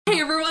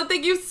and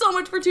thank you so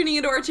much for tuning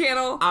into our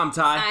channel. I'm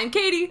Ty. I'm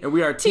Katie. And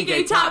we are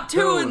TK Top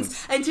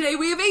Tunes. And today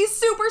we have a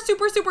super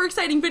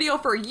exciting video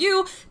for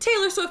you.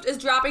 Taylor Swift is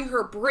dropping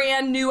her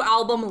brand new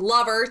album,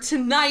 Lover,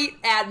 tonight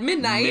at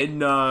midnight.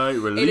 Midnight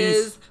release. It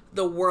is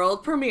the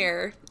world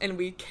premiere, and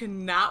we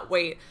cannot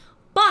wait.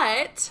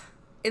 But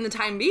in the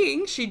time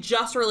being, she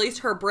just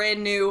released her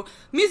brand new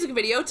music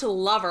video to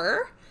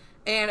Lover,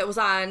 and it was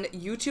on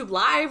YouTube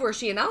Live where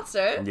she announced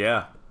it.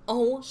 Yeah.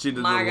 Oh, she did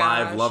my the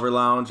live gosh. Lover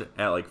Lounge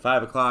at like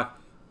 5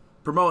 o'clock,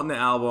 promoting the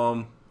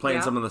album,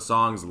 playing some of the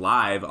songs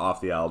live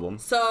off the album.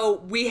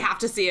 So we have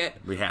to see it.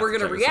 We're going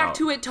to react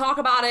to it, talk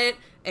about it,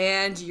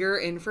 and you're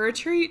in for a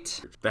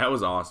treat. That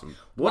was awesome.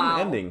 What an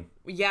ending.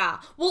 Yeah.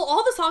 Well,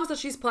 all the songs that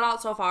she's put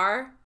out so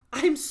far,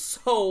 I'm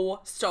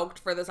so stoked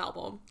for this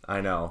album. I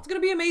know. It's going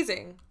to be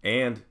amazing.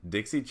 And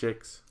Dixie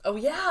Chicks. Oh,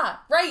 yeah.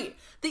 Right.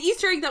 The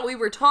Easter egg that we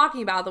were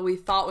talking about that we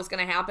thought was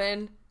going to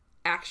happen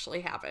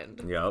actually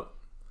happened. Yep.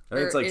 I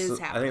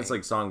think it's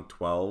like song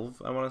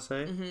 12, I want to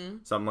say. Mm-hmm.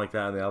 Something like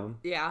that on the album.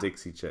 Yeah.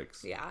 Dixie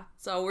Chicks. Yeah.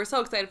 So we're so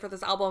excited for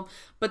this album.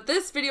 But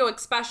this video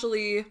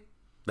especially...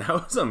 That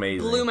was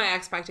amazing. Blew my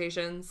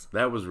expectations.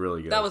 That was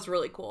really good. That was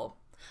really cool.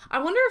 I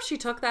wonder if she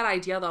took that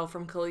idea, though,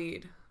 from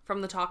Khalid,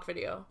 from the talk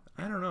video.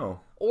 I don't know.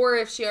 Or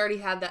if she already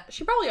had that.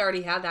 She probably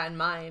already had that in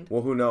mind.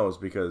 Well, who knows?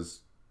 Because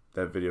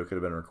that video could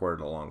have been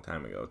recorded a long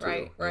time ago, too.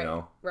 Right. You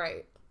know?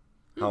 Right.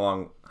 How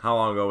long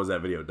ago was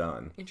that video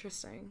done?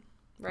 Interesting.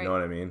 Right. You know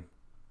what I mean?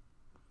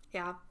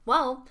 Yeah.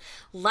 Well,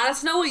 let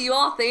us know what you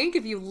all think.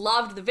 If you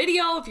loved the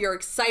video, if you're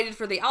excited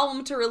for the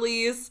album to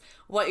release,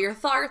 what your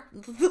thoughts.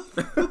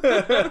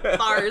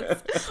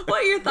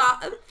 What your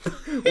thoughts.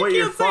 What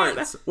your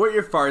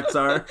farts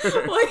are.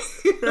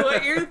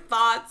 what your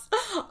thoughts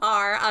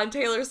are on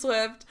Taylor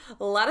Swift.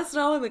 Let us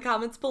know in the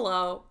comments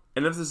below.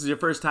 And if this is your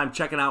first time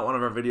checking out one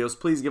of our videos,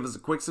 please give us a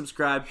quick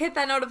subscribe. Hit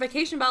that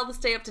notification bell to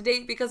stay up to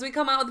date because we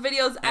come out with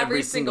videos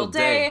every single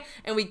day.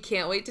 And we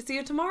can't wait to see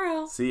you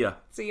tomorrow. See ya.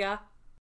 See ya.